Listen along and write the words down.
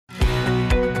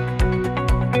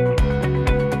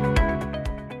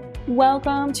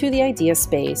Welcome to The Idea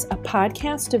Space, a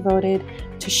podcast devoted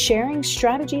to sharing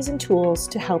strategies and tools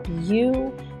to help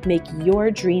you make your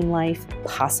dream life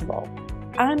possible.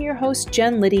 I'm your host,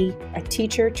 Jen Liddy, a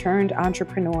teacher turned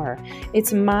entrepreneur.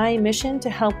 It's my mission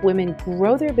to help women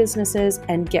grow their businesses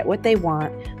and get what they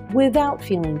want without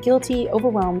feeling guilty,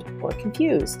 overwhelmed, or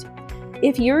confused.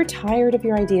 If you're tired of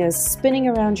your ideas spinning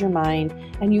around your mind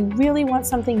and you really want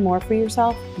something more for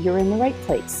yourself, you're in the right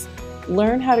place.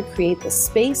 Learn how to create the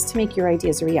space to make your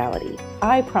ideas a reality.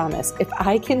 I promise, if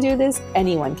I can do this,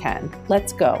 anyone can.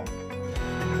 Let's go.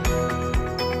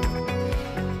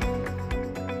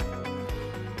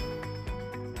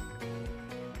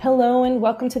 Hello and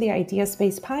welcome to the Idea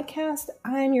Space podcast.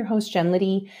 I'm your host, Jen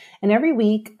Liddy, and every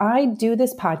week I do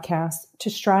this podcast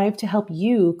to strive to help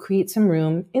you create some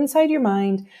room inside your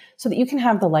mind so that you can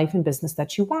have the life and business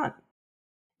that you want.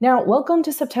 Now, welcome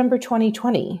to September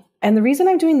 2020. And the reason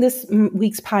I'm doing this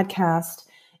week's podcast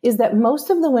is that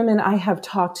most of the women I have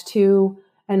talked to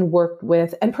and worked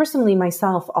with, and personally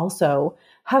myself also,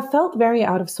 have felt very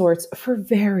out of sorts for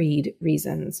varied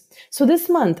reasons. So this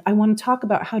month, I want to talk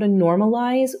about how to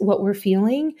normalize what we're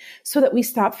feeling so that we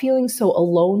stop feeling so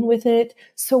alone with it,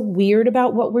 so weird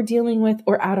about what we're dealing with,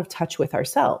 or out of touch with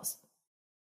ourselves.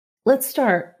 Let's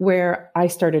start where I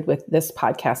started with this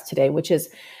podcast today, which is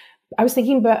I was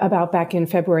thinking about back in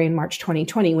February and March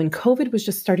 2020 when COVID was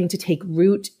just starting to take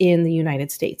root in the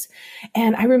United States.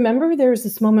 And I remember there was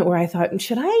this moment where I thought,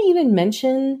 should I even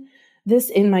mention this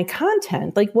in my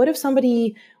content? Like, what if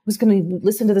somebody was going to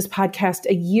listen to this podcast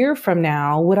a year from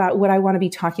now? Would I want to be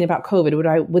talking about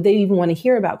COVID? Would they even want to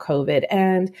hear about COVID?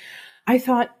 And I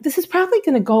thought, this is probably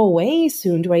going to go away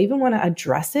soon. Do I even want to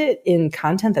address it in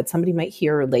content that somebody might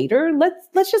hear later?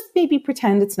 Let's just maybe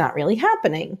pretend it's not really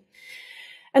happening.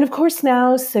 And of course,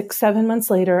 now 6-7 months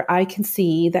later, I can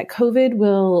see that COVID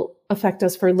will affect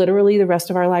us for literally the rest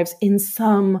of our lives in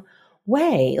some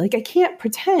way. Like, I can't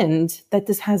pretend that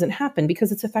this hasn't happened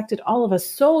because it's affected all of us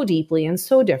so deeply and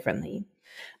so differently.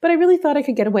 But I really thought I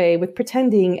could get away with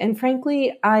pretending. And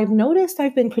frankly, I've noticed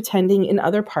I've been pretending in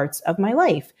other parts of my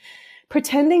life.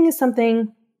 Pretending is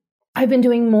something I've been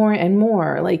doing more and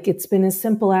more. Like, it's been as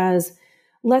simple as,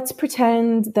 let's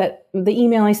pretend that the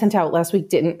email I sent out last week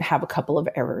didn't have a couple of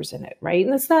errors in it, right?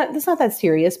 And that's not that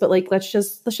serious, but like, let's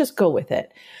just go with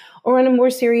it. Or on a more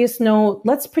serious note,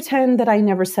 let's pretend that I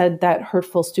never said that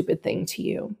hurtful, stupid thing to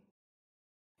you.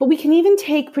 But we can even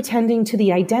take pretending to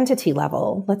the identity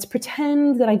level. Let's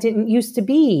pretend that I didn't used to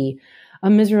be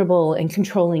a miserable and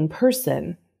controlling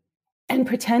person. And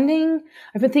pretending,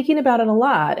 I've been thinking about it a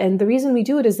lot. And the reason we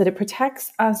do it is that it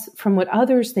protects us from what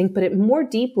others think, but it more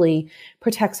deeply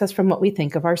protects us from what we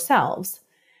think of ourselves.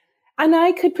 And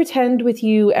I could pretend with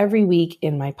you every week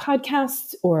in my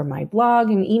podcasts or my blog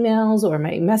and emails or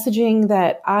my messaging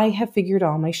that I have figured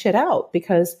all my shit out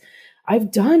because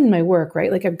I've done my work,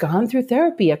 right? Like, I've gone through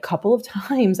therapy a couple of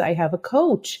times. I have a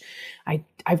coach.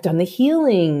 I've done the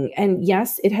healing. And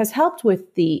yes, it has helped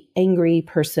with the angry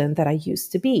person that I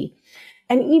used to be.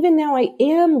 And even now I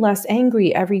am less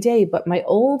angry every day, but my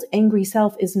old angry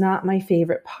self is not my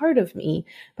favorite part of me.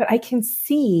 But I can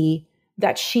see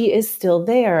that she is still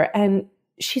there and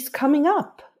she's coming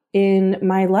up in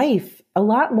my life a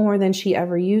lot more than she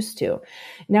ever used to.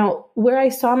 Now, where I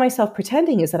saw myself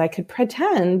pretending is that I could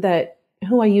pretend that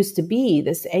who I used to be,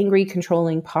 this angry,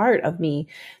 controlling part of me,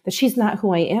 that she's not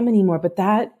who I am anymore, but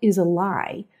that is a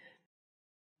lie.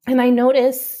 And I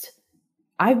noticed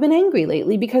I've been angry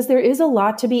lately because there is a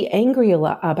lot to be angry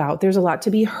about. There's a lot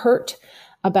to be hurt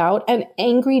about, and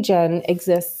angry Jen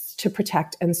exists to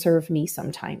protect and serve me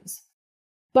sometimes.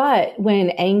 But when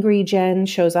angry Jen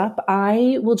shows up,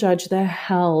 I will judge the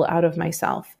hell out of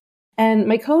myself. And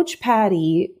my coach,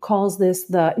 Patty, calls this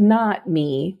the not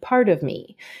me part of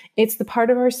me. It's the part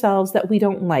of ourselves that we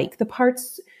don't like, the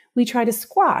parts we try to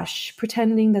squash,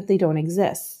 pretending that they don't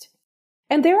exist.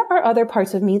 And there are other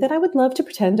parts of me that I would love to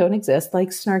pretend don't exist, like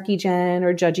snarky Jen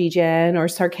or judgy Jen or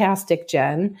sarcastic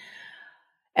Jen.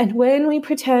 And when we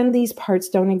pretend these parts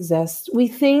don't exist, we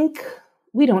think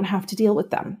we don't have to deal with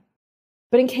them.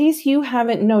 But in case you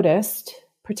haven't noticed,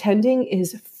 pretending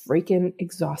is freaking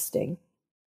exhausting.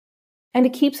 And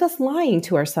it keeps us lying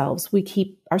to ourselves. We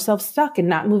keep ourselves stuck and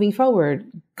not moving forward,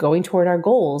 going toward our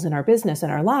goals in our business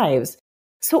and our lives.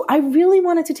 So I really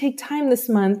wanted to take time this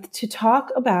month to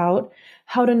talk about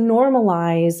how to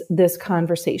normalize this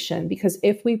conversation, because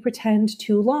if we pretend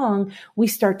too long, we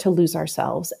start to lose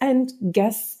ourselves. And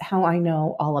guess how I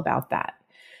know all about that?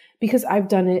 Because I've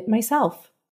done it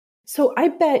myself. So I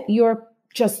bet you're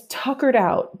just tuckered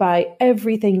out by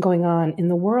everything going on in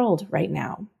the world right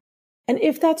now. And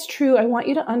if that's true, I want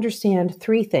you to understand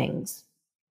 3 things.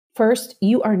 First,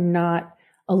 you are not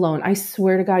alone. I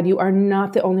swear to God, you are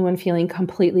not the only one feeling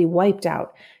completely wiped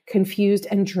out, confused,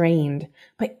 and drained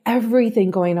by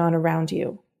everything going on around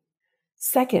you.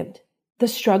 Second, the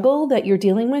struggle that you're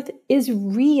dealing with is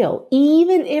real,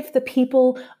 even if the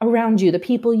people around you, the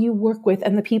people you work with,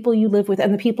 and the people you live with,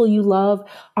 and the people you love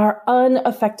are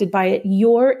unaffected by it.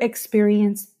 Your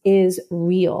experience is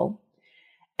real.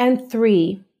 And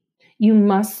three, you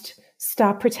must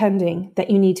stop pretending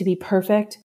that you need to be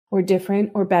perfect or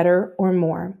different or better or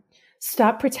more.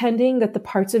 Stop pretending that the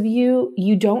parts of you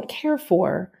you don't care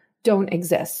for don't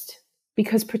exist,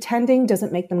 because pretending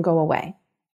doesn't make them go away.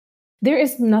 There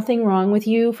is nothing wrong with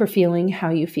you for feeling how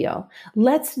you feel.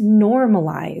 Let's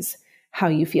normalize how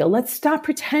you feel. Let's stop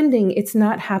pretending it's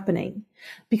not happening,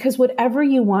 because whatever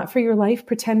you want for your life,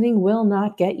 pretending will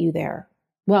not get you there.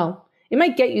 Well, it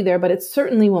might get you there, but it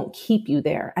certainly won't keep you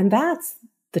there. And that's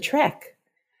the trick.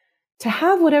 To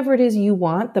have whatever it is you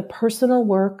want, the personal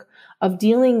work of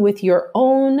dealing with your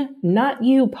own, not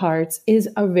you parts is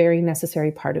a very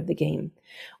necessary part of the game.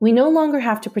 We no longer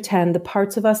have to pretend the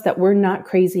parts of us that we're not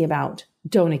crazy about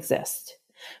don't exist.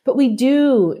 But we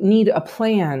do need a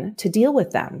plan to deal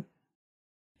with them.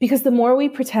 Because the more we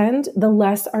pretend, the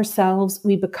less ourselves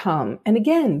we become. And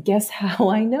again, guess how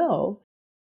I know?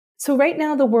 So right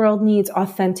now, the world needs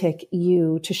authentic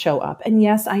you to show up. And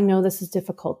yes, I know this is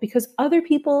difficult because other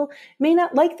people may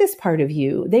not like this part of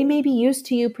you. They may be used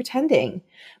to you pretending.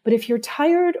 But if you're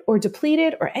tired or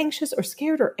depleted or anxious or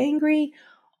scared or angry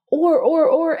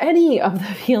or any of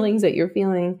the feelings that you're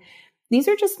feeling, these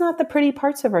are just not the pretty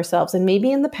parts of ourselves. And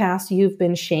maybe in the past, you've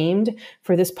been shamed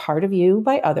for this part of you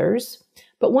by others.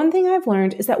 But one thing I've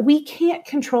learned is that we can't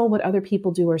control what other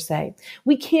people do or say.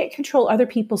 We can't control other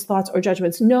people's thoughts or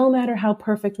judgments, no matter how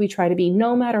perfect we try to be,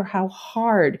 no matter how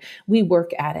hard we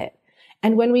work at it.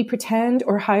 And when we pretend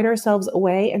or hide ourselves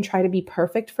away and try to be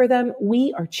perfect for them,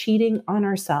 we are cheating on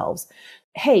ourselves.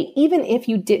 Hey, even if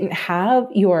you didn't have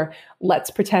your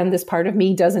let's pretend this part of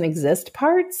me doesn't exist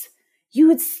parts, you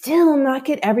would still not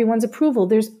get everyone's approval.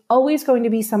 There's always going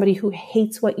to be somebody who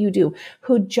hates what you do,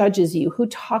 who judges you, who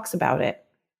talks about it.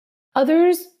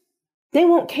 Others, they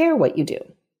won't care what you do.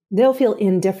 They'll feel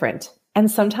indifferent.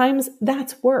 And sometimes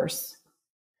that's worse.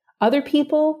 Other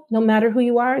people, no matter who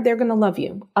you are, they're going to love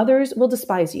you. Others will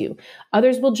despise you.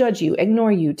 Others will judge you,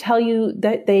 ignore you, tell you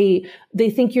that they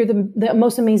think you're the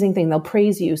most amazing thing. They'll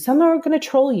praise you. Some are going to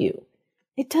troll you.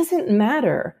 It doesn't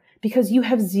matter because you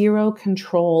have zero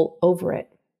control over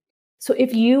it. So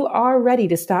if you are ready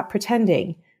to stop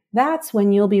pretending, that's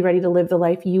when you'll be ready to live the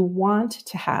life you want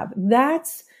to have.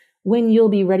 That's when you'll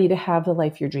be ready to have the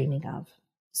life you're dreaming of.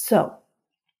 So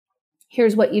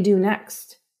here's what you do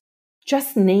next.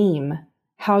 Just name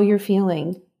how you're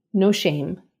feeling. No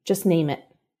shame. Just name it.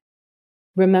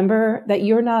 Remember that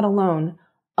you're not alone.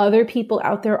 Other people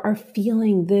out there are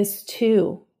feeling this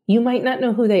too. You might not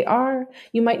know who they are.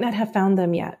 You might not have found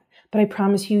them yet, but I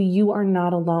promise you, you are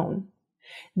not alone.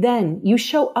 Then you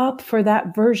show up for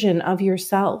that version of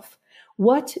yourself.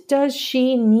 What does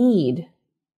she need?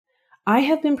 I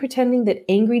have been pretending that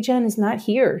angry Jen is not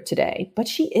here today, but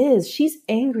she is. She's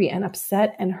angry and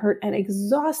upset and hurt and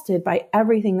exhausted by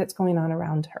everything that's going on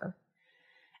around her.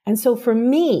 And so for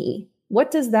me, what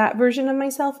does that version of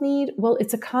myself need? Well,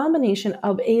 it's a combination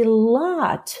of a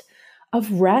lot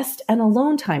of rest and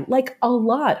alone time, like a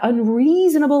lot,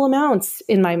 unreasonable amounts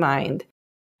in my mind.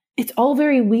 It's all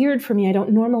very weird for me. I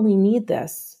don't normally need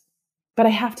this, but I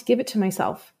have to give it to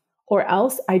myself. Or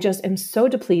else I just am so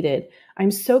depleted.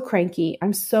 I'm so cranky.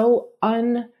 I'm so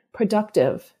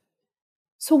unproductive.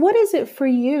 So what is it for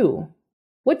you?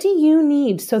 What do you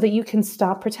need so that you can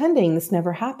stop pretending this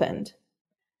never happened?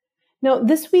 Now,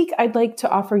 this week, I'd like to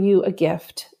offer you a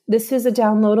gift. This is a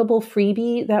downloadable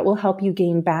freebie that will help you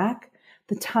gain back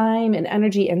the time and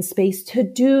energy and space to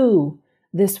do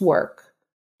this work.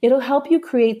 It'll help you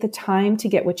create the time to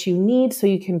get what you need so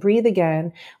you can breathe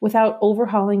again without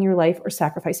overhauling your life or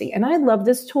sacrificing. And I love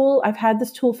this tool. I've had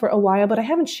this tool for a while, but I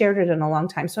haven't shared it in a long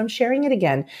time. So I'm sharing it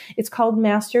again. It's called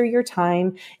Master Your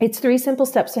Time. It's 3 simple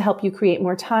steps to help you create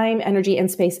more time, energy, and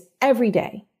space every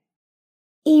day.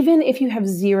 Even if you have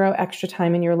 0 extra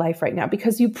time in your life right now,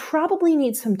 because you probably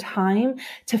need some time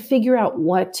to figure out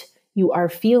what you are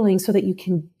feeling so that you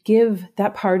can give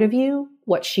that part of you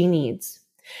what she needs.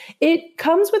 It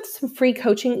comes with some free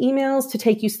coaching emails to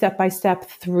take you step by step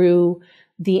through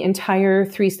the entire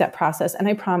 3-step process. And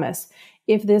I promise,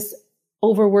 if this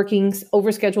overworking,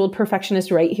 overscheduled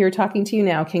perfectionist right here talking to you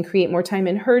now can create more time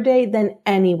in her day, then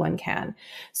anyone can.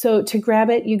 So to grab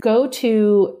it, you go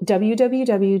to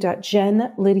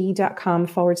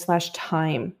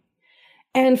www.jenliddy.com/time.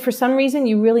 And for some reason,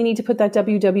 you really need to put that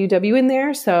www in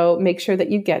there. So make sure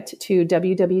that you get to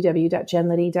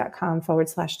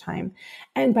www.jenliddy.com/time.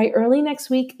 And by early next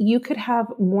week, you could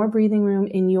have more breathing room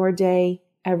in your day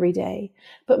every day.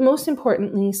 But most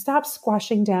importantly, stop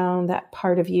squashing down that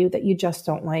part of you that you just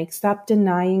don't like. Stop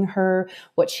denying her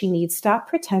what she needs. Stop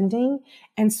pretending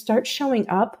and start showing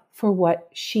up for what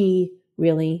she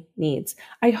really needs.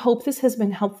 I hope this has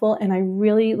been helpful, and I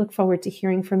really look forward to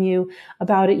hearing from you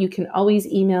about it. You can always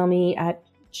email me at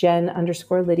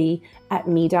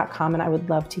jen_liddy@me.com, and I would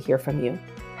love to hear from you.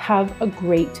 Have a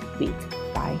great week.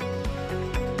 Bye.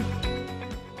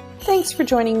 Thanks for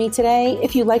joining me today.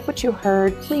 If you like what you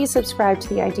heard, please subscribe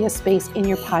to the Idea Space in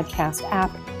your podcast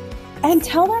app, and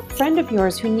tell that friend of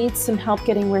yours who needs some help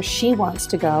getting where she wants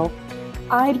to go.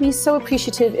 I'd be so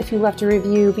appreciative if you left a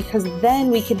review, because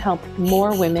then we can help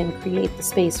more women create the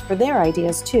space for their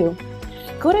ideas too.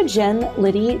 Go to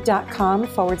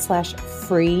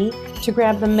jenliddy.com/free to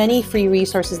grab the many free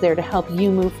resources there to help you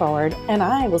move forward. And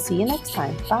I will see you next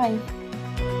time. Bye.